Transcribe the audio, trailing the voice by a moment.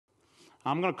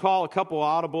I'm going to call a couple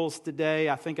audibles today.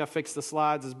 I think I fixed the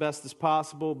slides as best as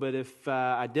possible, but if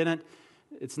I didn't,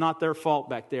 it's not their fault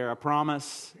back there, I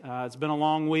promise. It's been a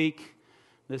long week.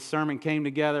 This sermon came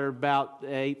together about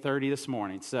 8:30 this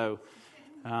morning, so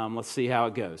let's see how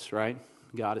it goes, right?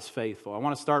 God is faithful. I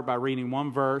want to start by reading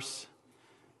one verse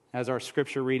as our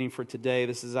scripture reading for today.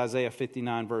 This is Isaiah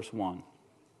 59, verse 1.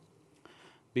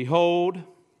 Behold,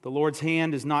 the Lord's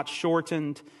hand is not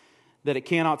shortened, that it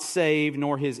cannot save,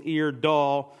 nor his ear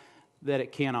dull, that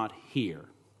it cannot hear.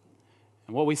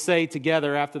 And what we say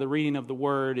together after the reading of the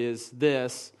word is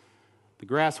this: the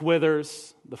grass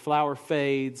withers, the flower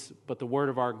fades, but the word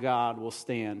of our God will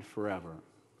stand forever.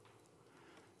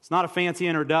 It's not a fancy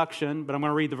introduction, but I'm going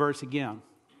to read the verse again.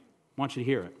 I want you to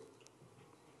hear it.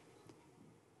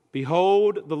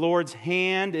 Behold, the Lord's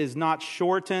hand is not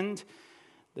shortened,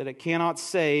 that it cannot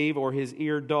save, or his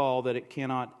ear dull, that it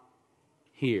cannot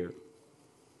hear.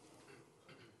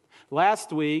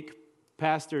 Last week,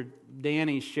 Pastor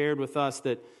Danny shared with us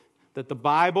that the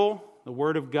Bible, the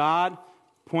Word of God,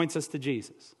 points us to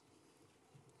Jesus.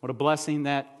 What a blessing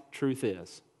that truth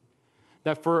is.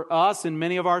 That for us, in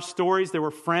many of our stories, there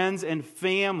were friends and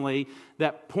family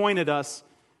that pointed us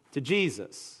to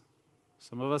Jesus.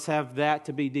 Some of us have that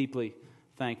to be deeply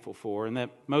thankful for, and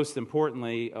that most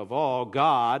importantly of all,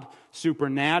 God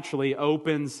supernaturally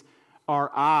opens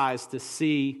our eyes to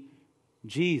see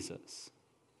Jesus.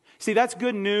 See, that's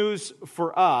good news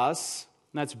for us,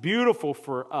 and that's beautiful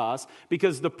for us,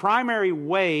 because the primary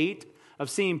weight of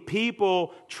seeing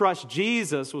people trust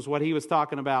Jesus was what he was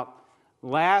talking about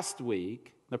last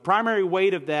week. The primary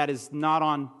weight of that is not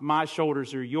on my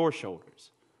shoulders or your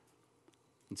shoulders.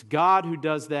 It's God who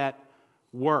does that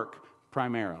work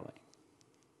primarily.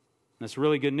 And that's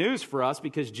really good news for us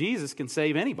because Jesus can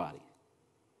save anybody.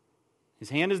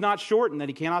 His hand is not shortened that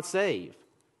he cannot save.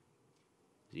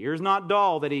 His ear is not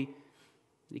dull that he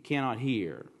cannot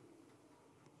hear.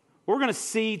 What we're going to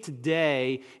see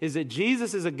today is that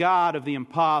Jesus is a God of the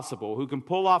impossible who can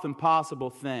pull off impossible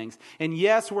things. And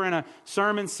yes, we're in a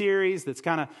sermon series that's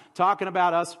kind of talking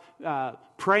about us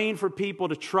praying for people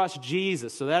to trust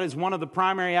Jesus. So that is one of the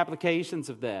primary applications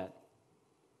of that.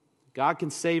 God can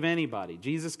save anybody.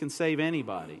 Jesus can save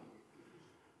anybody.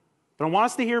 But I want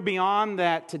us to hear beyond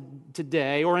that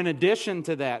today, or in addition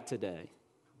to that today.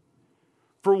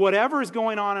 For whatever is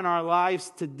going on in our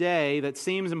lives today that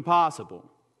seems impossible,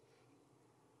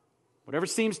 whatever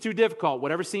seems too difficult,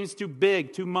 whatever seems too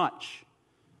big, too much,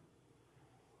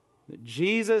 that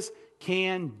Jesus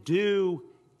can do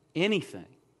anything.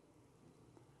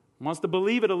 I want us to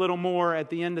believe it a little more at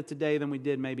the end of today than we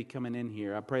did maybe coming in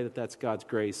here. I pray that that's God's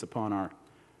grace upon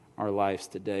our lives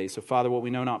today. So, Father, what we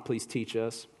know not, please teach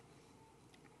us.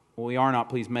 What we are not,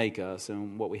 please make us.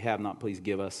 And what we have not, please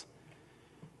give us.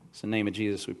 It's in the name of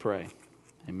Jesus we pray.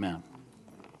 Amen.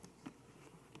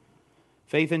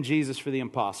 Faith in Jesus for the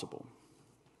impossible.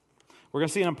 We're going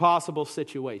to see an impossible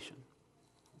situation.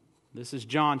 This is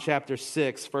John chapter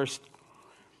 6, first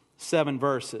 7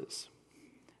 verses.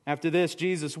 After this,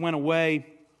 Jesus went away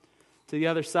to the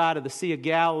other side of the Sea of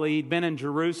Galilee. He'd been in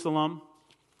Jerusalem.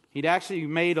 He'd actually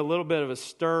made a little bit of a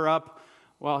stir up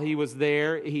while he was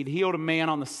there. He'd healed a man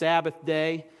on the Sabbath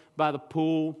day by the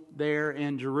pool there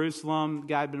in Jerusalem. The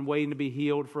guy had been waiting to be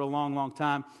healed for a long, long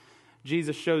time.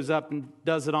 Jesus shows up and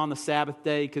does it on the Sabbath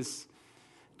day because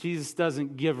Jesus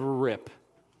doesn't give a rip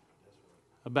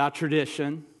about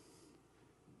tradition.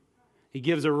 He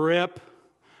gives a rip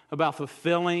about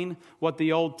fulfilling what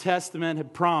the Old Testament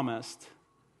had promised,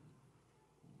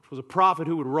 which was a prophet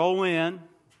who would roll in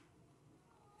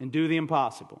and do the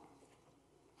impossible.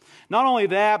 Not only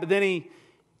that, but then he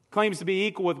claims to be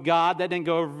equal with God. That didn't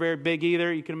go over very big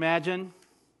either, you can imagine.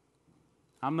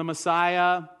 I'm the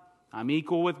Messiah. I'm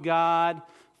equal with God.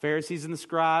 Pharisees and the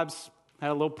scribes had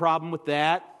a little problem with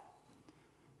that.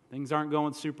 Things aren't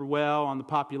going super well on the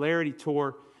popularity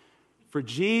tour for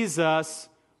Jesus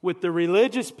with the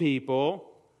religious people,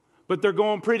 but they're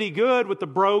going pretty good with the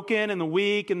broken and the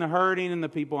weak and the hurting and the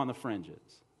people on the fringes.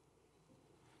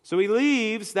 So he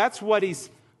leaves. That's what he's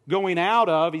going out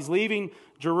of. He's leaving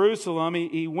Jerusalem.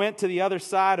 He went to the other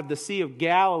side of the Sea of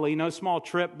Galilee. No small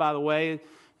trip, by the way.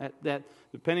 That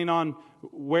depending on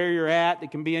where you're at, it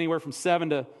can be anywhere from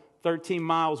 7 to 13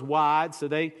 miles wide. So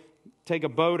they take a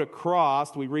boat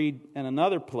across. We read in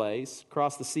another place,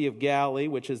 across the Sea of Galilee,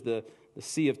 which is the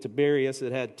Sea of Tiberias.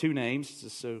 It had two names,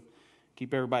 just so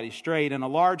keep everybody straight. And a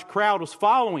large crowd was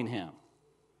following him.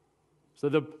 So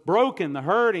the broken, the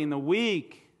hurting, the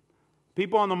weak,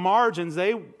 people on the margins,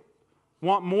 they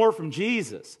want more from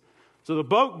Jesus. So the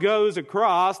boat goes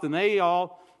across, and they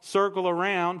all circle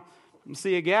around the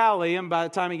Sea of Galilee, and by the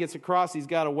time he gets across, he's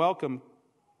got to welcome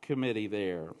committee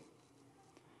there.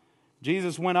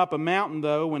 Jesus went up a mountain,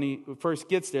 though, when he first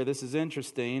gets there. This is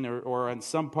interesting, or on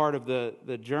some part of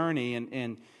the journey,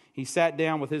 and he sat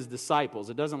down with his disciples.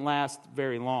 It doesn't last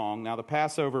very long. Now, the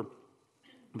Passover,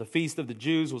 the feast of the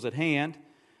Jews, was at hand.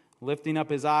 Lifting up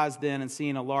his eyes then and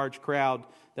seeing a large crowd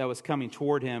that was coming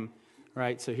toward him,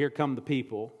 right? So here come the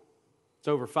people. It's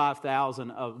over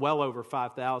 5,000, well over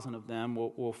 5,000 of them.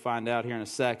 We'll find out here in a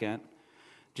second.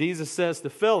 Jesus says to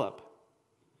Philip,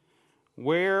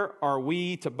 "Where are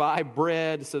we to buy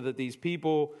bread so that these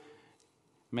people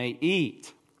may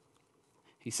eat?"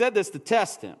 He said this to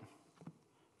test him,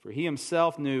 for he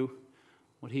himself knew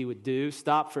what he would do.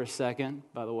 Stop for a second,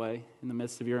 by the way, in the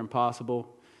midst of your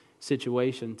impossible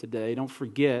situation today. Don't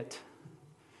forget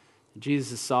that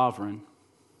Jesus is sovereign.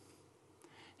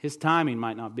 His timing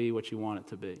might not be what you want it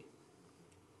to be.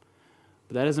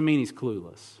 But that doesn't mean he's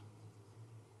clueless.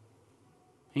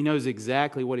 He knows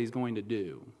exactly what he's going to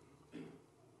do.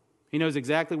 He knows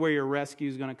exactly where your rescue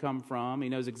is going to come from. He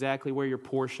knows exactly where your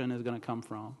portion is going to come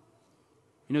from.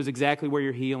 He knows exactly where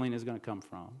your healing is going to come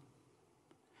from.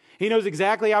 He knows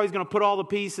exactly how he's going to put all the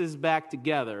pieces back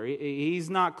together. He's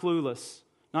not clueless.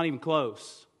 Not even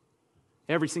close.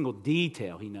 Every single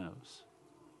detail he knows.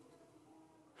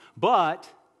 But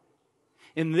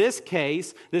in this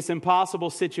case, this impossible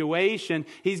situation,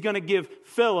 he's going to give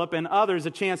Philip and others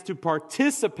a chance to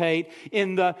participate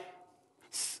in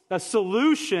a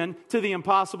solution to the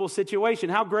impossible situation.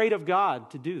 How great of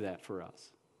God to do that for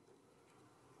us.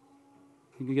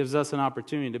 He gives us an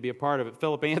opportunity to be a part of it.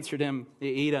 Philip answered him.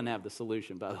 He doesn't have the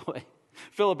solution, by the way.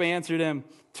 Philip answered him,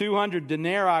 200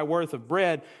 denarii worth of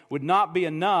bread would not be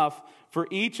enough for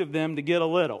each of them to get a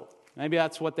little. Maybe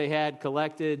that's what they had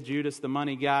collected. Judas, the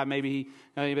money guy, maybe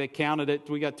they counted it.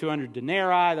 We got 200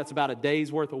 denarii. That's about a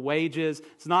day's worth of wages.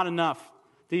 It's not enough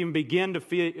to even begin to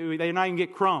feel. They not even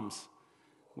get crumbs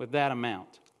with that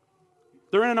amount.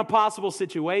 They're in an impossible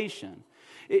situation.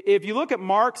 If you look at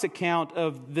Mark's account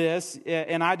of this,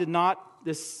 and I did not,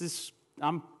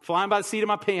 I'm flying by the seat of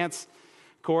my pants.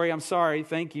 Corey, I'm sorry.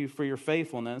 Thank you for your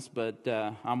faithfulness, but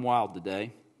I'm wild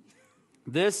today.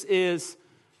 This is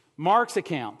Mark's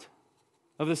account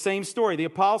of the same story. The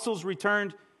apostles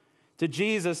returned to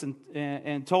Jesus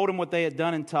and told him what they had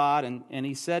done and taught, and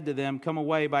he said to them, "Come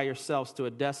away by yourselves to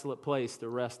a desolate place to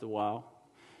rest a while."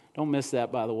 Don't miss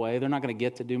that, by the way. They're not going to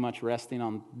get to do much resting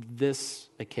on this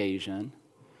occasion,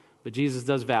 but Jesus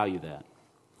does value that.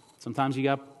 Sometimes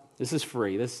this is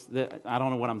free. I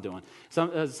don't know what I'm doing.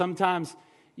 Sometimes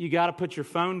you got to put your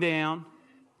phone down,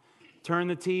 turn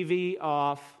the TV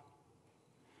off,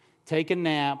 take a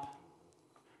nap,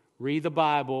 read the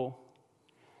Bible,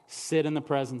 sit in the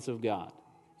presence of God.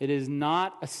 It is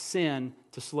not a sin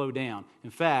to slow down. In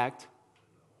fact,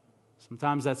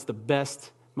 sometimes that's the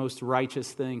best, most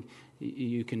righteous thing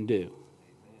you can do.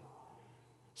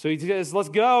 So he says, let's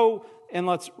go and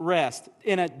let's rest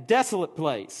in a desolate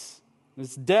place.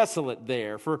 It's desolate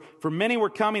there. For many were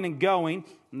coming and going,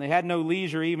 and they had no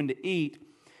leisure even to eat.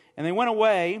 And they went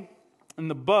away in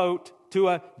the boat to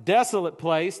a desolate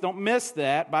place, don't miss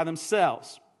that, by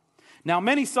themselves. Now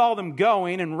many saw them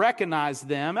going and recognized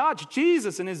them. Oh, it's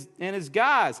Jesus and his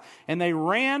guys. And they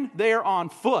ran there on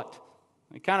foot.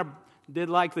 They kind of did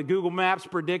like the Google Maps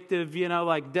predictive,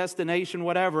 like destination,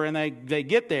 whatever, and they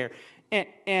get there.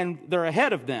 And they're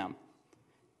ahead of them.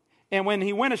 And when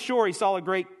he went ashore, he saw a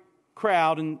great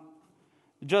crowd, and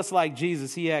just like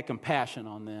Jesus, he had compassion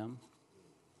on them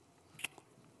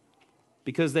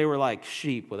because they were like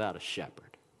sheep without a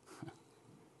shepherd.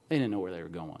 They didn't know where they were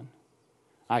going.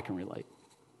 I can relate.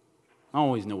 I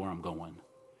always know where I'm going.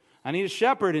 I need a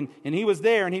shepherd, and he was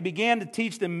there, and he began to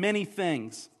teach them many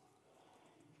things.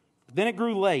 But then it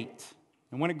grew late,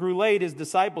 and when it grew late, his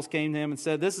disciples came to him and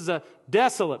said, "This is a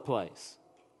desolate place.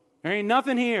 There ain't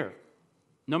nothing here.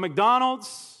 No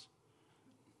McDonald's,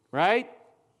 right?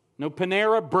 No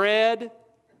Panera bread.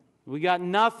 We got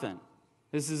nothing.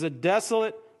 This is a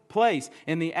desolate place,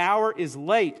 and the hour is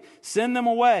late. Send them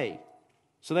away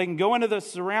so they can go into the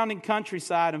surrounding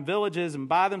countryside and villages and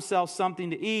buy themselves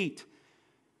something to eat."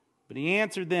 But he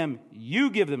answered them, "You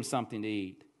give them something to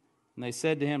eat." And they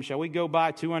said to him, "Shall we go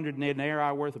buy 200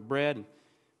 denarii worth of bread and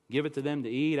give it to them to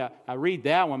eat?" I read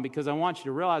that one because I want you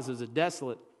to realize it's a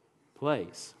desolate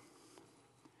place.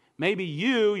 Maybe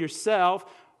you yourself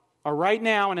are right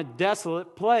now in a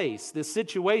desolate place. This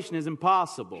situation is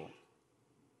impossible.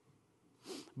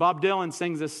 Bob Dylan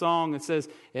sings this song that says,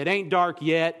 "It ain't dark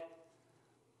yet,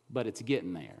 but it's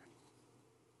getting there.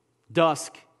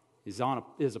 Dusk is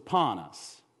upon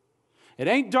us. It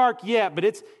ain't dark yet, but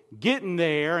it's getting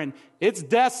there, and it's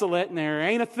desolate, and there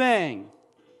ain't a thing."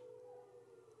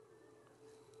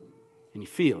 and you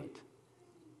feel it.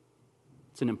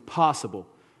 It's an impossible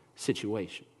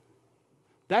situation.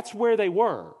 That's where they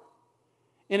were,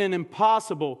 in an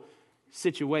impossible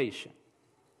situation.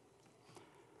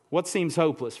 What seems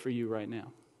hopeless for you right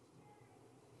now?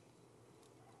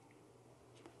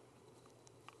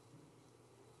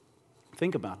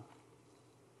 Think about it.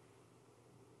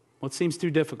 What seems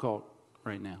too difficult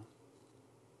right now?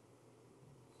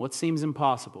 What seems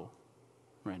impossible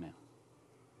right now?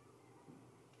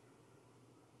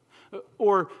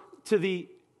 Or to the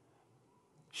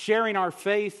sharing our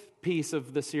faith piece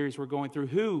of the series we're going through,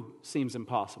 who seems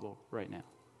impossible right now?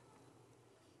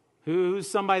 Who's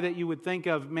somebody that you would think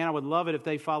of, man, I would love it if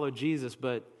they followed Jesus,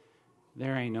 but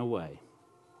there ain't no way.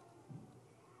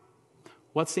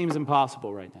 What seems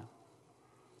impossible right now?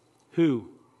 Who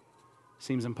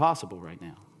seems impossible right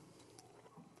now?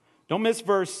 Don't miss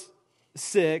verse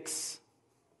 6.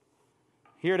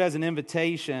 Here it has an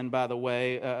invitation, by the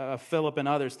way, of Philip and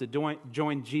others to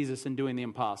join Jesus in doing the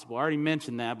impossible. I already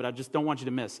mentioned that, but I just don't want you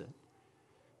to miss it.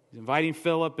 He's inviting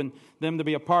Philip and them to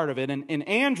be a part of it. And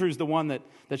Andrew's the one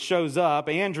that shows up.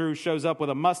 Andrew shows up with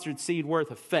a mustard seed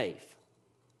worth of faith.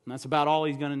 And that's about all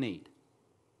he's going to need.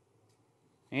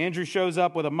 Andrew shows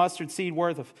up with a mustard seed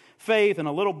worth of faith and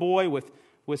a little boy with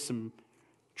some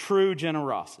true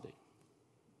generosity.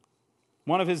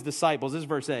 One of his disciples, this is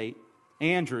verse 8,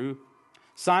 Andrew,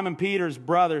 Simon Peter's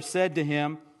brother, said to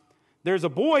him, "There's a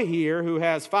boy here who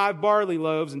has 5 barley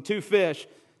loaves and 2 fish,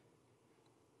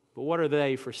 but what are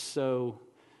they for so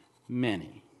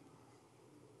many?"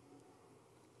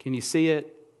 Can you see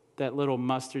it? That little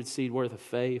mustard seed worth of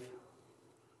faith?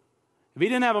 If he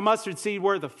didn't have a mustard seed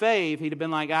worth of faith, he'd have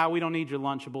been like, we don't need your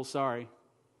Lunchable, sorry.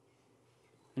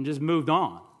 And just moved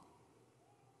on.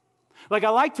 Like, I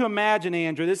like to imagine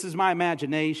Andrew, this is my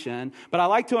imagination, but I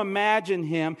like to imagine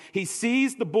him, he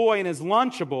sees the boy in his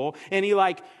Lunchable, and he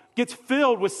gets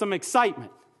filled with some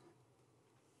excitement.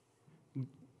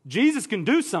 Jesus can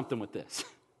do something with this.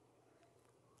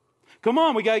 Come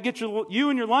on, we got to get you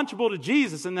and your Lunchable to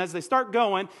Jesus. And as they start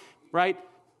going, right,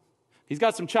 he's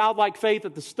got some childlike faith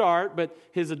at the start, but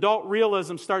his adult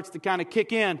realism starts to kind of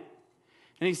kick in.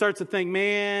 And he starts to think,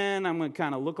 man, I'm going to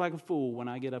kind of look like a fool when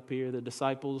I get up here. The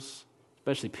disciples,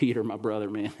 especially Peter, my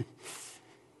brother, man,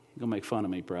 he's going to make fun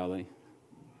of me probably.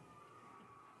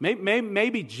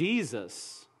 Maybe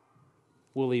Jesus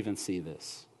will even see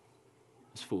this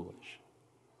as foolish.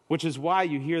 Which is why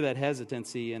you hear that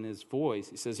hesitancy in his voice.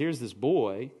 He says, here's this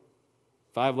boy,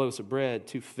 5 loaves of bread,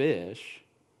 2 fish.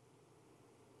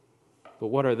 But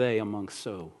what are they among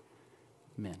so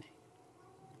many?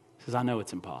 He says, I know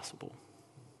it's impossible.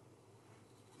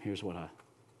 Here's what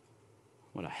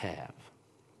I have.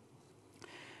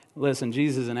 Listen,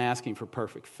 Jesus isn't asking for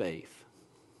perfect faith.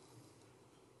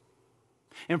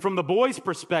 And from the boy's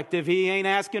perspective, he ain't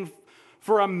asking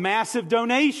for a massive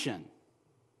donation.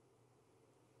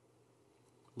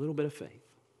 A little bit of faith.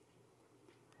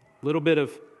 A little bit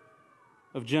of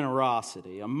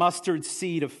generosity. A mustard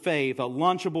seed of faith. A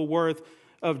Lunchable worth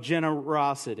of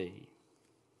generosity.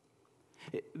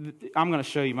 I'm going to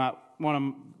show you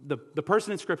the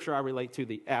person in Scripture I relate to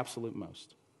the absolute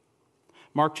most.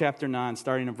 Mark chapter 9,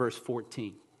 starting in verse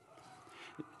 14.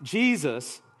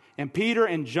 Jesus and Peter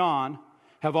and John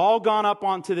have all gone up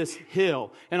onto this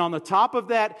hill. And on the top of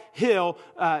that hill,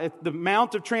 at the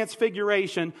Mount of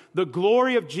Transfiguration, the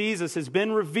glory of Jesus has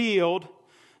been revealed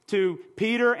to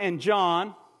Peter and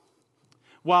John,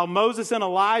 while Moses and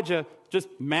Elijah just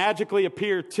magically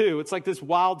appear too. It's like this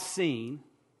wild scene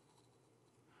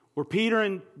where Peter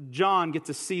and John get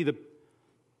to see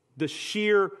the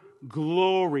sheer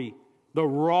glory, the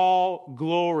raw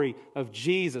glory of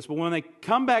Jesus. But when they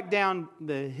come back down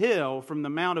the hill from the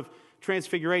Mount of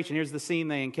Transfiguration, here's the scene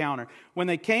they encounter. When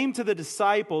they came to the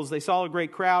disciples, they saw a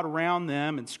great crowd around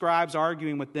them and scribes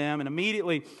arguing with them. And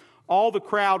immediately all the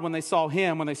crowd, when they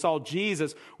saw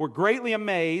Jesus, were greatly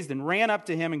amazed and ran up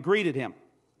to him and greeted him.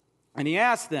 And he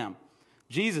asked them,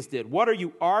 Jesus did, "What are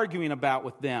you arguing about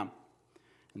with them?"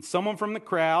 And someone from the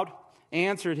crowd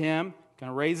answered him, kind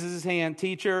of raises his hand,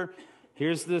 "Teacher,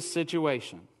 here's this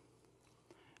situation.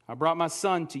 I brought my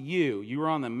son to you. You were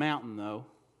on the mountain, though.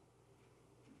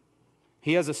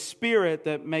 He has a spirit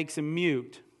that makes him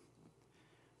mute.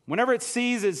 Whenever it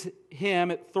seizes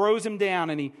him, it throws him down,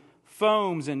 and he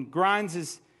foams and grinds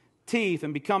his teeth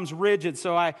and becomes rigid.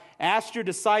 So I asked your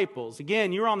disciples,"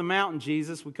 again, you were on the mountain,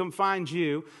 Jesus, we couldn't find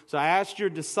you. "So I asked your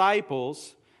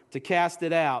disciples to cast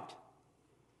it out,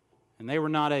 and they were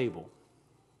not able."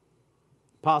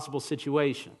 Possible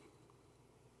situation.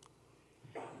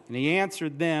 And he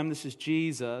answered them, this is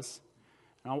Jesus,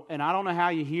 and I don't know how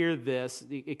you hear this,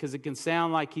 because it can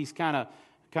sound like he's kind of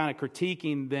kind of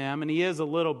critiquing them, and he is a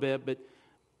little bit, but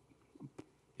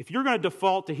if you're going to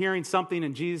default to hearing something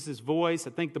in Jesus' voice,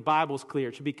 I think the Bible's clear.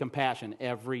 It should be compassion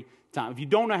every time. If you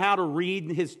don't know how to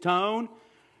read his tone,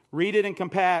 read it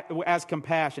as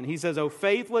compassion. He says, "O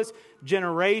faithless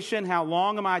generation, how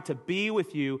long am I to be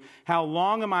with you? How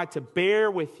long am I to bear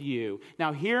with you?"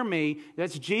 Now hear me,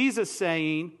 that's Jesus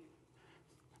saying,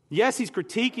 yes, he's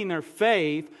critiquing their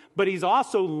faith, but he's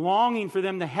also longing for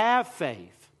them to have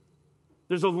faith.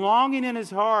 There's a longing in his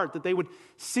heart that they would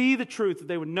see the truth, that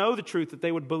they would know the truth, that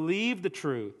they would believe the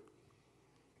truth.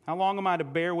 "How long am I to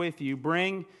bear with you?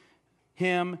 Bring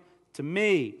him to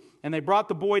me." And they brought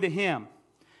the boy to him.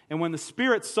 And when the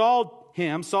spirit saw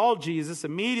Jesus,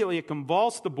 immediately it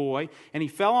convulsed the boy, and he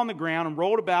fell on the ground and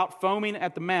rolled about, foaming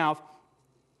at the mouth.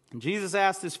 And Jesus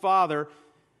asked his father,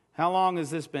 "How long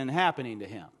has this been happening to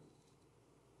him?"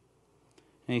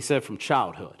 And he said, "From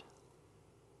childhood."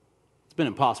 It's been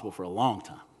impossible for a long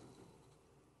time.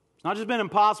 It's not just been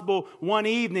impossible one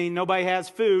evening, nobody has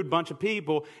food, bunch of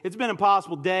people. It's been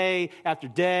impossible day after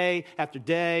day after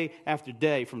day after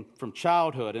day from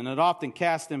childhood. And it often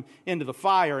cast him into the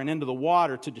fire and into the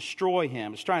water to destroy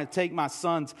him. It's trying to take my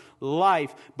son's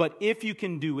life. But if you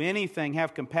can do anything,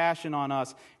 have compassion on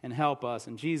us and help us.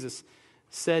 And Jesus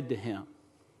said to him,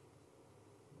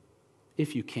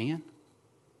 "If you can."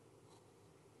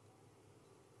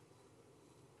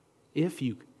 If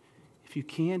you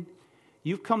can,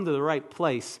 you've come to the right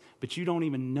place, but you don't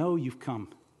even know you've come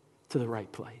to the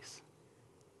right place.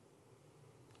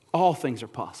 All things are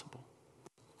possible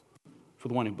for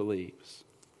the one who believes.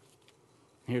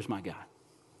 Here's my guy.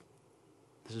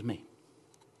 This is me.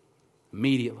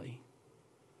 Immediately,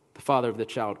 the father of the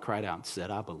child cried out and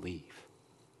said, "I believe."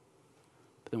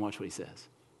 But then watch what he says.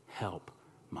 "Help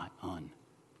my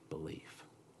unbelief."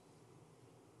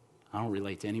 I don't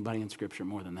relate to anybody in Scripture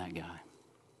more than that guy.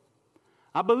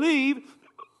 I believe,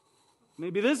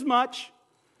 maybe this much.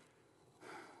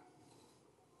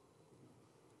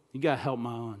 You got to help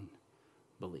my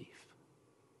unbelief.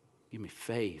 Give me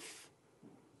faith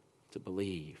to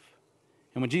believe.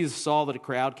 And when Jesus saw that a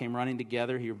crowd came running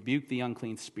together, he rebuked the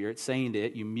unclean spirit, saying to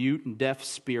it, "You mute and deaf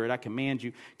spirit, I command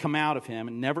you, come out of him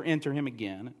and never enter him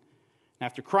again." And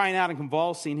after crying out and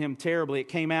convulsing him terribly, it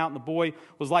came out, and the boy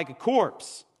was like a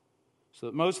corpse. So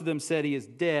that most of them said he is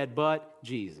dead, but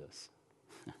Jesus.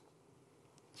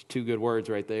 It's two good words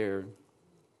right there.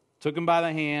 Took him by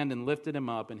the hand and lifted him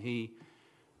up, and he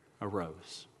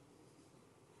arose.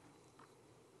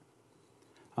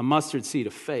 A mustard seed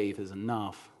of faith is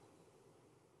enough.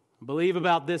 I believe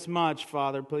about this much,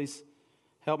 Father, please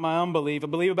help my unbelief. I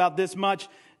believe about this much,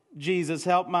 Jesus,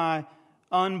 help my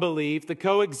unbelief. The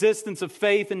coexistence of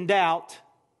faith and doubt.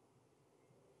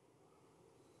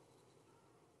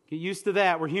 Get used to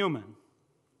that. We're human.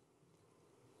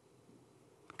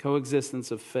 Coexistence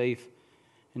of faith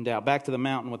and doubt. Back to the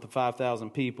mountain with the 5,000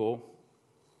 people.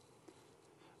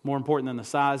 More important than the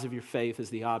size of your faith is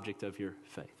the object of your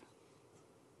faith.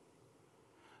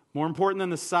 More important than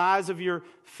the size of your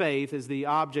faith is the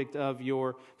object of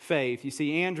your faith. You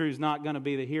see, Andrew's not going to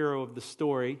be the hero of the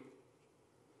story.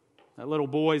 That little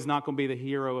boy's not going to be the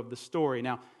hero of the story.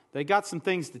 Now, they got some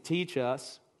things to teach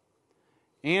us.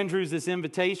 Andrew's this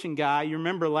invitation guy. You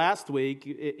remember last week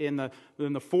in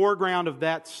the foreground of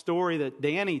that story that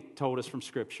Danny told us from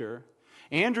Scripture,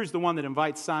 Andrew's the one that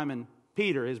invites Simon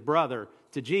Peter, his brother,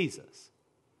 to Jesus.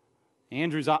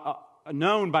 Andrew's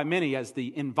known by many as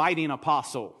the inviting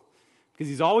apostle because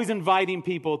he's always inviting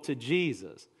people to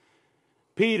Jesus.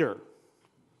 Peter,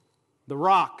 the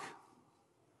rock,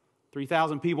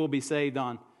 3,000 people will be saved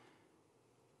on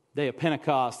day of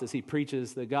Pentecost as he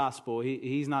preaches the gospel.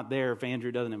 He's not there if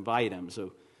Andrew doesn't invite him,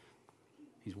 so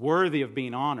he's worthy of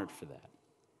being honored for that.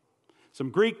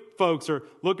 Some Greek folks are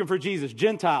looking for Jesus,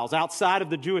 Gentiles outside of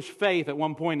the Jewish faith at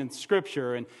one point in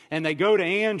Scripture, and they go to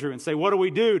Andrew and say, "What do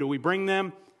we do? Do we bring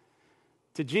them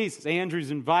to Jesus?" Andrew's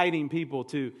inviting people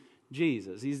to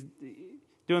Jesus. He's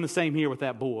doing the same here with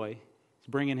that boy. He's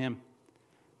bringing him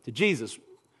to Jesus.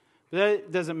 But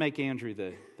that doesn't make Andrew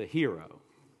the hero.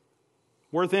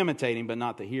 Worth imitating, but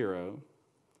not the hero.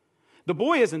 The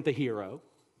boy isn't the hero.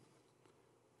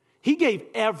 He gave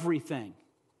everything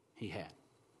he had.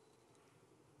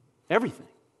 Everything.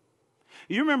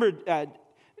 You remember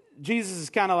Jesus is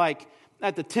kind of like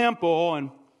at the temple,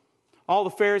 and all the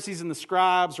Pharisees and the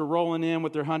scribes are rolling in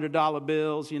with their $100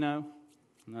 bills, and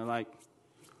they're like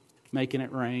making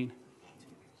it rain.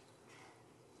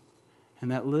 And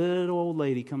that little old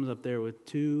lady comes up there with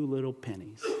 2 little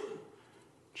pennies.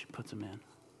 She puts them in. And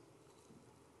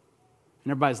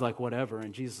everybody's like, whatever.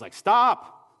 And Jesus is like,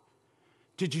 stop.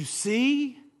 Did you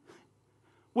see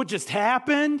what just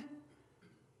happened?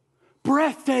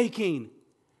 breathtaking.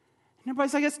 And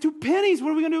everybody's like, that's 2 pennies.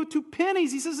 What are we going to do with 2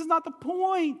 pennies? He says, it's not the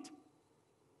point.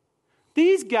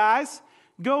 These guys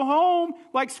go home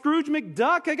like Scrooge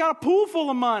McDuck. They got a pool full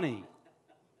of money.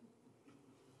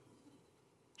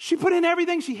 She put in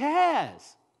everything she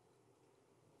has.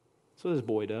 That's what this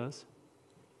boy does.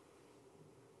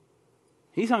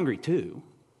 He's hungry too.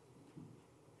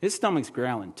 His stomach's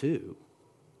growling too.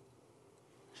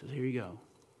 He says, here you go.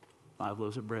 5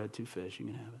 loaves of bread, 2 fish, you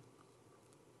can have it.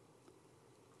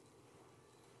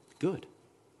 Good.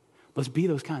 Let's be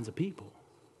those kinds of people.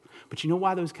 But you know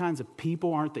why those kinds of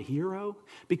people aren't the hero?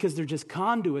 Because they're just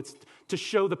conduits to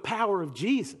show the power of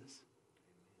Jesus.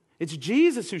 It's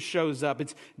Jesus who shows up.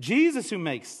 It's Jesus who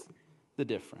makes the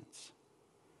difference.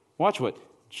 Watch what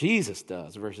Jesus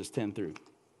does, verses 10 through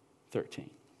 13.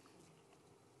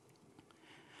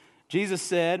 Jesus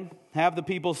said, have the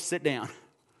people sit down.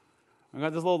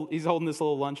 He's holding this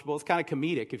little Lunchable. It's kind of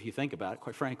comedic if you think about it,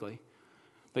 quite frankly.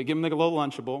 They give him like a little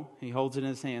Lunchable. He holds it in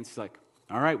his hands. He's like,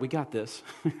 all right, we got this.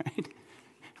 Right?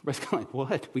 Everybody's going like,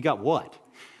 what? We got what?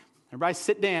 Everybody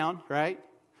sit down, right?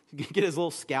 Get his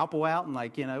little scalpel out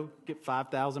and get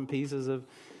 5,000 pieces of...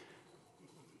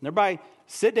 Everybody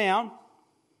sit down.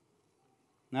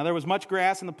 Now there was much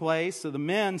grass in the place, so the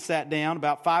men sat down,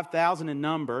 about 5,000 in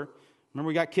number. Remember,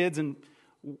 we got kids and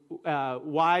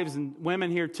wives and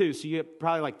women here too, so you get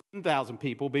probably like 10,000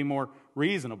 people, be more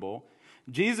reasonable.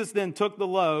 Jesus then took the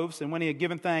loaves, and when he had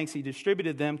given thanks, he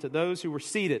distributed them to those who were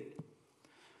seated.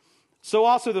 So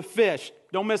also the fish,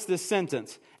 don't miss this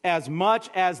sentence, as much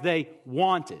as they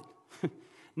wanted.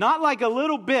 Not like a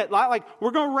little bit, like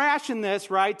we're going to ration this,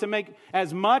 right, to make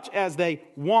as much as they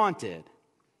wanted.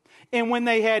 And when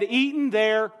they had eaten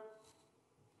their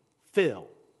fill.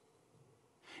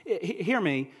 Hear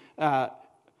me,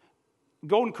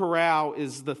 Golden Corral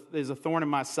is a thorn in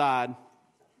my side.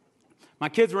 My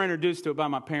kids were introduced to it by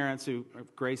my parents who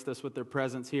graced us with their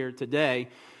presence here today.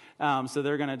 So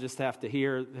they're going to just have to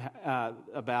hear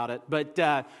about it.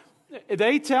 But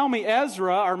they tell me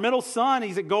Ezra, our middle son,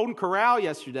 he's at Golden Corral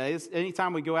yesterday.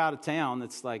 Anytime we go out of town,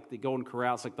 it's like the Golden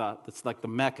Corral. It's like the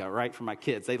Mecca, right, for my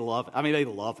kids. They love it. I mean, they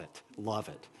love it. Love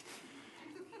it.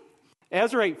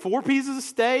 Ezra ate 4 pieces of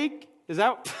steak. Is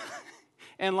that...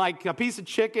 and like a piece of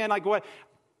chicken. Like what?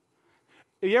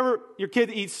 Your kid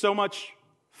eats so much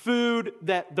food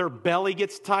that their belly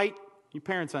gets tight? Your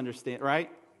parents understand, right?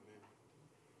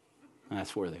 And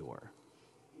that's where they were.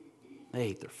 They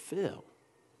ate their fill.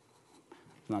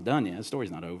 It's not done yet. The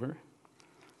story's not over.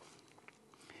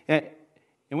 And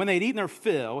when they had eaten their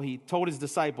fill, he told his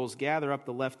disciples, gather up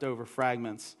the leftover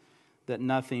fragments that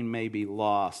nothing may be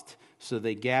lost. So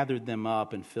they gathered them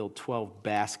up and filled 12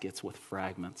 baskets with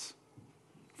fragments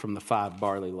from the 5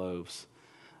 barley loaves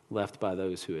left by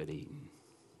those who had eaten.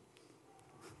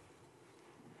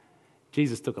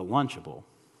 Jesus took a Lunchable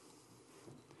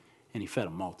and he fed a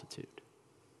multitude.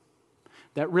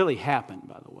 That really happened,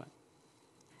 by the way.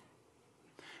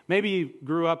 Maybe you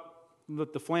grew up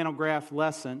with the flannel graph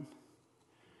lesson,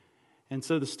 and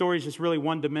so the story is just really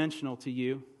one-dimensional to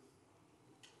you.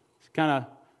 It's kind of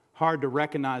hard to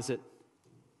recognize it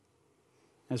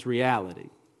as reality.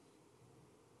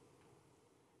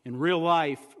 In real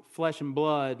life, flesh and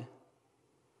blood,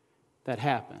 that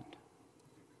happened.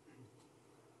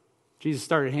 Jesus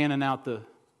started handing out the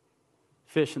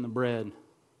fish and the bread.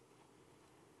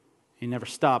 He never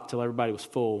stopped till everybody was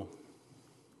full.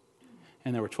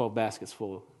 And there were 12 baskets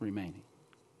full remaining.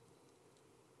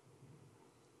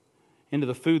 Into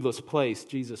the foodless place,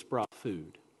 Jesus brought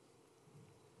food.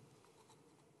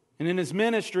 And in his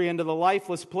ministry, into the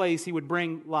lifeless place, he would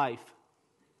bring life.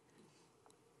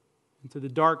 Into the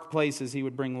dark places, he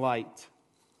would bring light.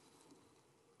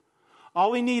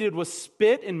 All he needed was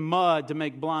spit and mud to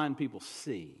make blind people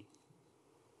see.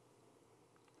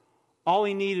 All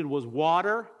he needed was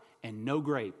water and no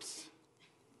grapes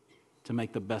to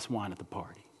make the best wine at the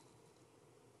party.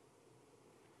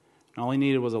 And all he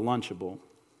needed was a Lunchable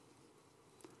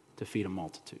to feed a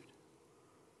multitude.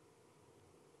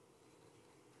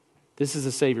 This is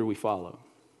the Savior we follow.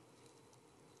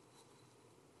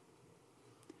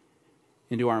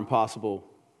 Into our impossible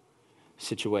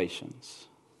situations.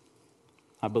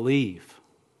 I believe.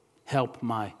 Help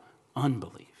my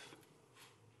unbelief.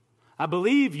 I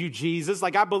believe you, Jesus.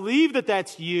 Like, I believe that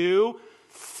that's you.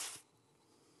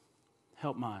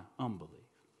 Help my unbelief.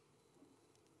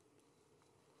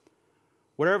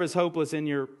 Whatever is hopeless in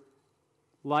your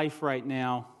life right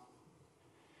now,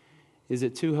 is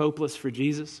it too hopeless for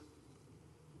Jesus?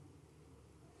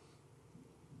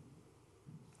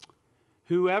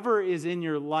 Whoever is in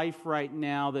your life right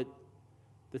now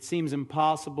that seems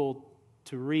impossible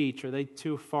to reach, are they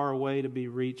too far away to be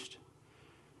reached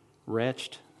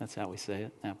wretched? That's how we say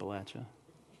it, Appalachia.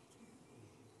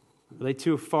 Are they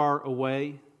too far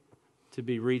away to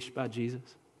be reached by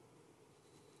Jesus?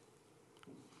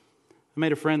 I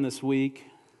made a friend this week.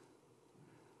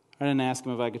 I didn't ask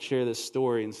him if I could share this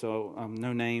story, and so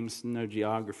no names, no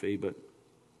geography, but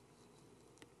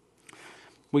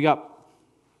we got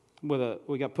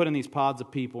put in these pods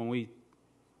of people, and we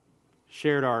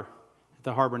shared at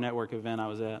the Harbor Network event I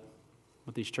was at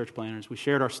with these church planners. We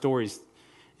shared our stories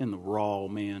in the raw,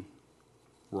 man.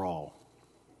 Raw.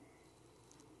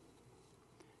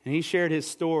 And he shared his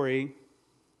story,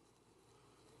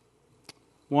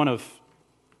 one of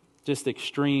just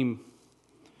extreme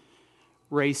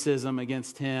racism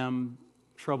against him,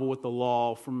 trouble with the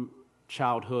law from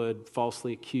childhood,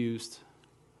 falsely accused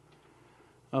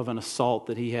of an assault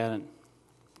that he hadn't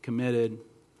committed,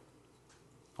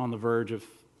 on the verge of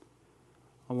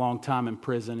a long time in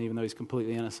prison, even though he's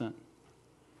completely innocent,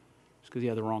 just because he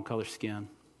had the wrong color skin.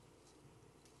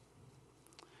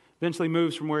 Eventually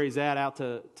moves from where he's at out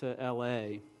to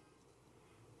L.A.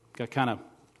 God kind of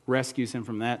rescues him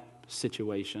from that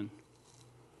situation.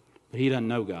 But he doesn't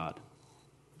know God.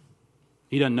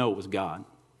 He doesn't know it was God.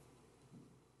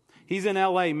 He's in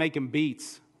L.A. making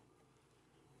beats.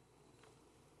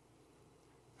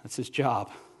 That's his job.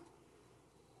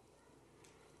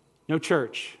 No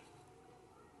church.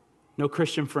 No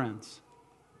Christian friends.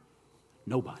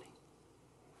 Nobody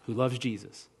who loves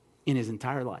Jesus in his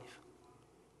entire life.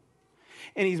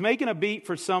 And he's making a beat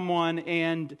for someone,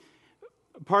 and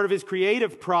part of his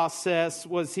creative process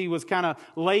was he was kind of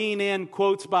laying in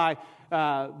quotes by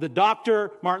the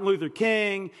doctor, Martin Luther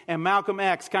King, and Malcolm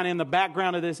X kind of in the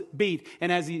background of this beat.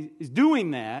 And as he's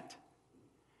doing that,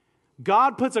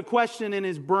 God puts a question in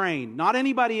his brain, not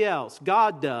anybody else.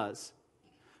 God does.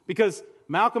 Because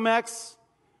Malcolm X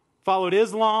followed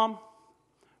Islam,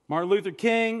 Martin Luther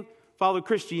King followed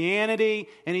Christianity,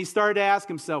 and he started to ask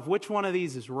himself, which one of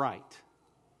these is right?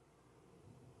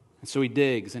 And so he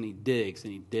digs and he digs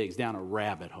and he digs down a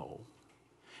rabbit hole.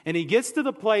 And he gets to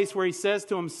the place where he says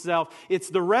to himself, it's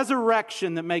the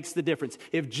resurrection that makes the difference.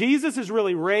 If Jesus is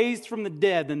really raised from the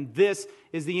dead, then this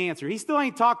is the answer. He still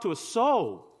ain't talked to a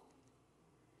soul.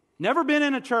 Never been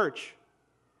in a church.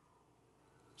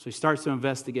 So he starts to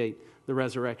investigate the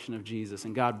resurrection of Jesus,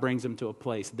 and God brings him to a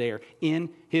place there in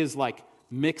his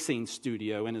mixing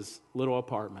studio in his little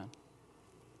apartment,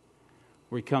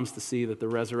 where he comes to see that the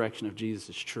resurrection of Jesus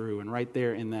is true. And right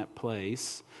there in that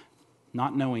place,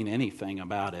 not knowing anything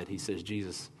about it, he says,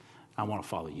 Jesus, I want to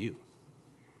follow you.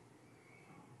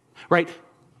 Right?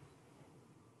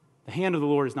 The hand of the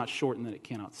Lord is not shortened that it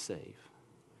cannot save.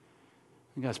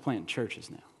 You guys planting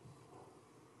churches now.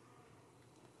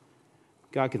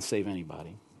 God can save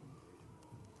anybody.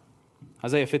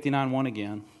 Isaiah 59:1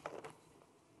 again.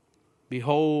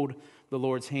 Behold, the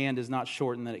Lord's hand is not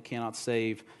shortened that it cannot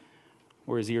save,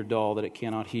 or his ear dull that it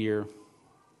cannot hear.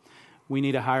 We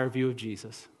need a higher view of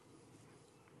Jesus.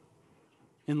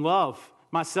 In love,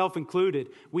 myself included,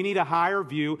 we need a higher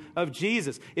view of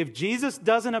Jesus. If Jesus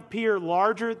doesn't appear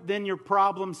larger than your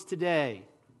problems today,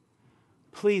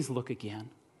 please look again.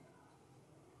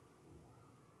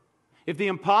 If the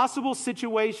impossible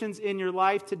situations in your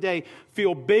life today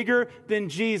feel bigger than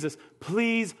Jesus,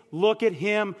 please look at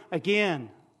him again.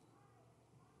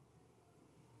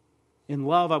 In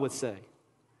love, I would say,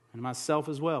 and myself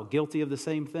as well, guilty of the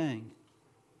same thing.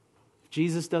 If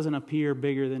Jesus doesn't appear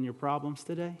bigger than your problems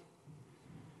today,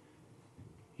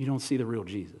 you don't see the real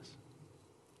Jesus.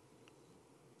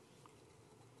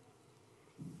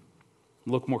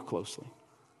 Look more closely.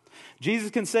 Jesus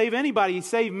can save anybody. He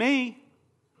saved me.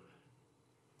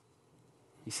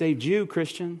 He saved you,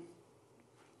 Christian.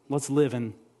 Let's live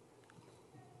in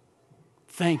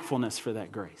thankfulness for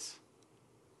that grace.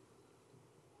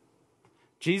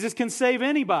 Jesus can save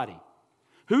anybody.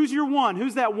 Who's your one?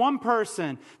 Who's that one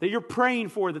person that you're praying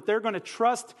for, that they're going to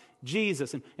trust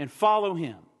Jesus and follow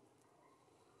him?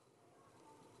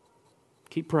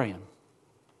 Keep praying.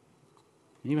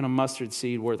 Even a mustard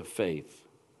seed worth of faith.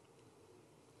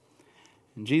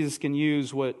 And Jesus can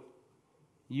use what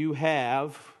you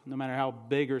have, no matter how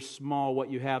big or small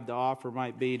what you have to offer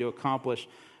might be, to accomplish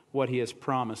what he has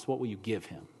promised. What will you give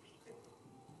him?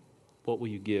 What will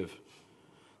you give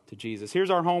to Jesus? Here's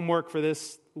our homework for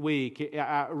this week.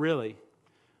 Really,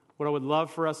 what I would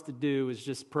love for us to do is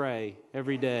just pray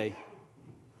every day.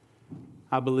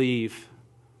 I believe.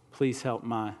 Please help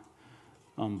my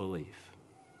unbelief.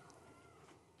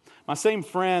 My same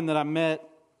friend that I met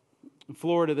in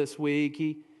Florida this week,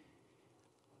 he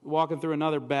walking through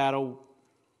another battle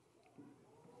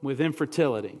with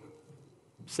infertility.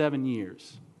 7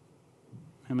 years.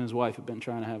 Him and his wife have been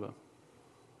trying to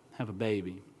have a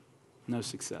baby. No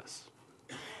success.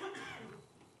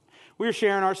 We were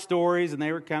sharing our stories, and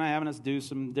they were kind of having us do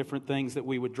some different things that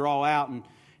we would draw out.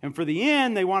 And for the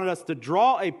end, they wanted us to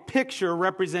draw a picture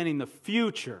representing the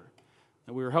future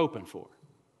that we were hoping for.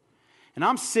 And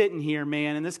I'm sitting here,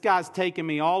 man, and this guy's taking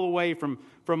me all the way from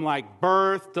like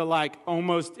birth to like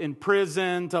almost in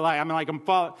prison to like,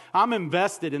 I'm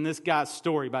invested in this guy's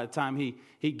story by the time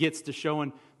he gets to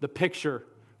showing the picture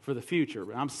for the future.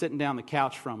 But I'm sitting down the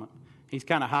couch from him. He's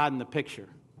kind of hiding the picture.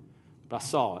 But I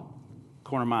saw it,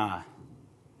 corner of my eye.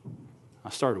 I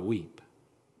started to weep.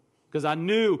 Because I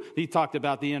knew he talked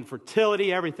about the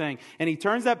infertility, everything. And he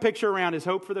turns that picture around, his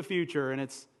hope for the future, and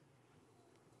it's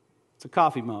a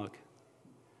coffee mug.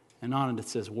 And on it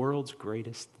says, "World's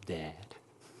Greatest Dad."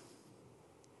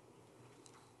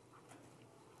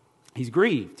 He's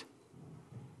grieved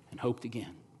and hoped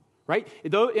again. Right?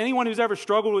 Though anyone who's ever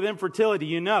struggled with infertility,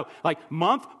 you know, like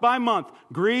month by month,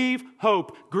 grieve,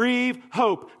 hope, grieve,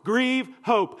 hope, grieve,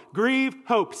 hope, grieve,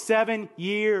 hope. 7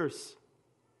 years.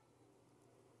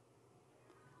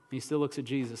 He still looks at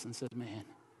Jesus and says, "Man,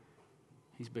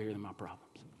 he's bigger than my problems."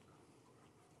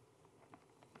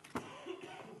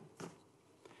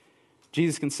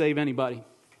 Jesus can save anybody.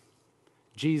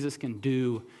 Jesus can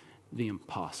do the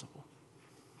impossible.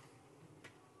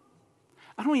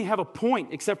 I don't even have a point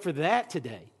except for that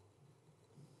today.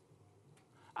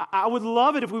 I would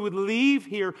love it if we would leave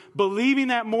here believing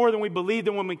that more than we believed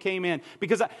it when we came in.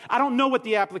 Because I don't know what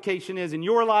the application is in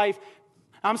your life.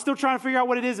 I'm still trying to figure out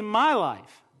what it is in my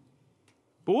life.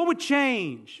 But what would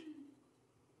change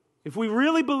if we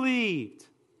really believed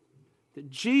that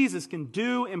Jesus can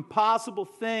do impossible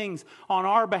things on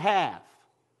our behalf?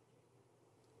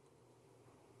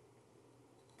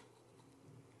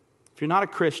 If you're not a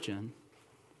Christian,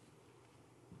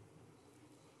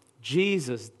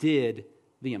 Jesus did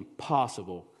the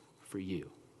impossible for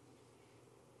you.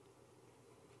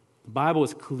 The Bible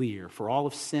is clear. For all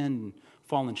have sinned and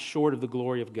fallen short of the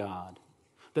glory of God,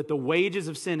 that the wages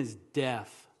of sin is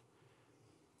death.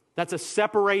 That's a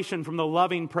separation from the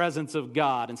loving presence of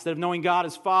God. Instead of knowing God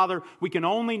as Father, we can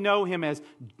only know Him as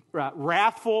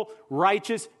wrathful,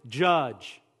 righteous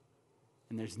judge.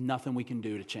 And there's nothing we can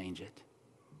do to change it.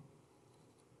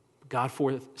 God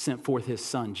sent forth His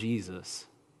Son, Jesus,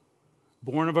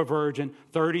 born of a virgin,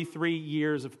 33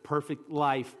 years of perfect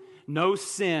life, no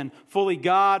sin, fully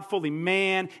God, fully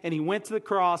man, and He went to the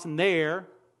cross, and there,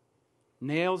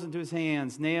 nails into His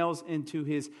hands, nails into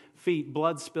His feet,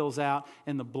 blood spills out,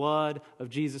 and the blood of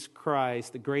Jesus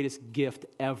Christ, the greatest gift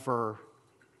ever,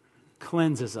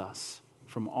 cleanses us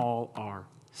from all our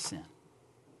sin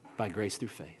by grace through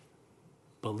faith.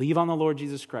 Believe on the Lord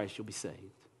Jesus Christ, you'll be saved.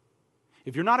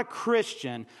 If you're not a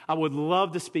Christian, I would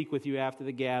love to speak with you after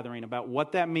the gathering about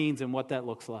what that means and what that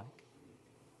looks like.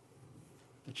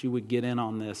 That you would get in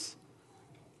on this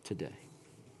today.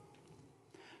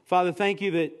 Father, thank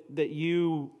you that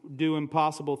you do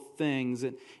impossible things.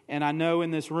 And I know in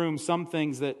this room some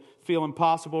things that feel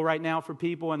impossible right now for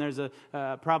people, and there's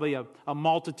probably a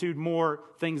multitude more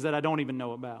things that I don't even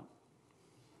know about.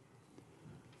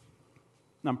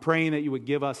 And I'm praying that you would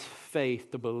give us faith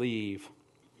to believe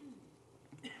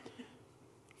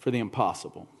for the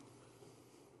impossible.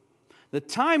 The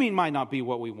timing might not be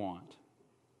what we want.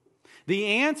 The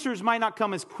answers might not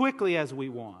come as quickly as we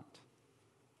want.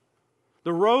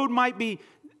 The road might be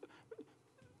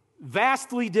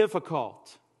vastly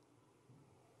difficult.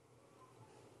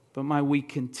 But might we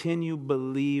continue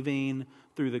believing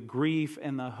through the grief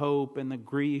and the hope and the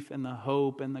grief and the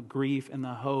hope and the grief and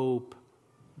the hope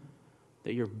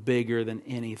that you're bigger than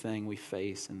anything we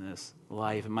face in this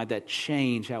life. And might that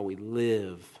change how we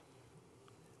live?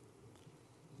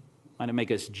 Might it make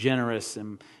us generous,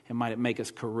 and might it make us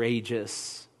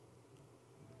courageous?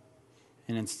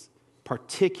 And in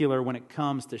particular, when it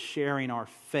comes to sharing our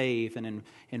faith and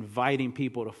inviting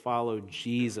people to follow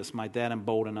Jesus, might that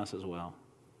embolden us as well.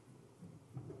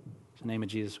 In the name of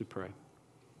Jesus we pray.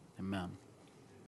 Amen.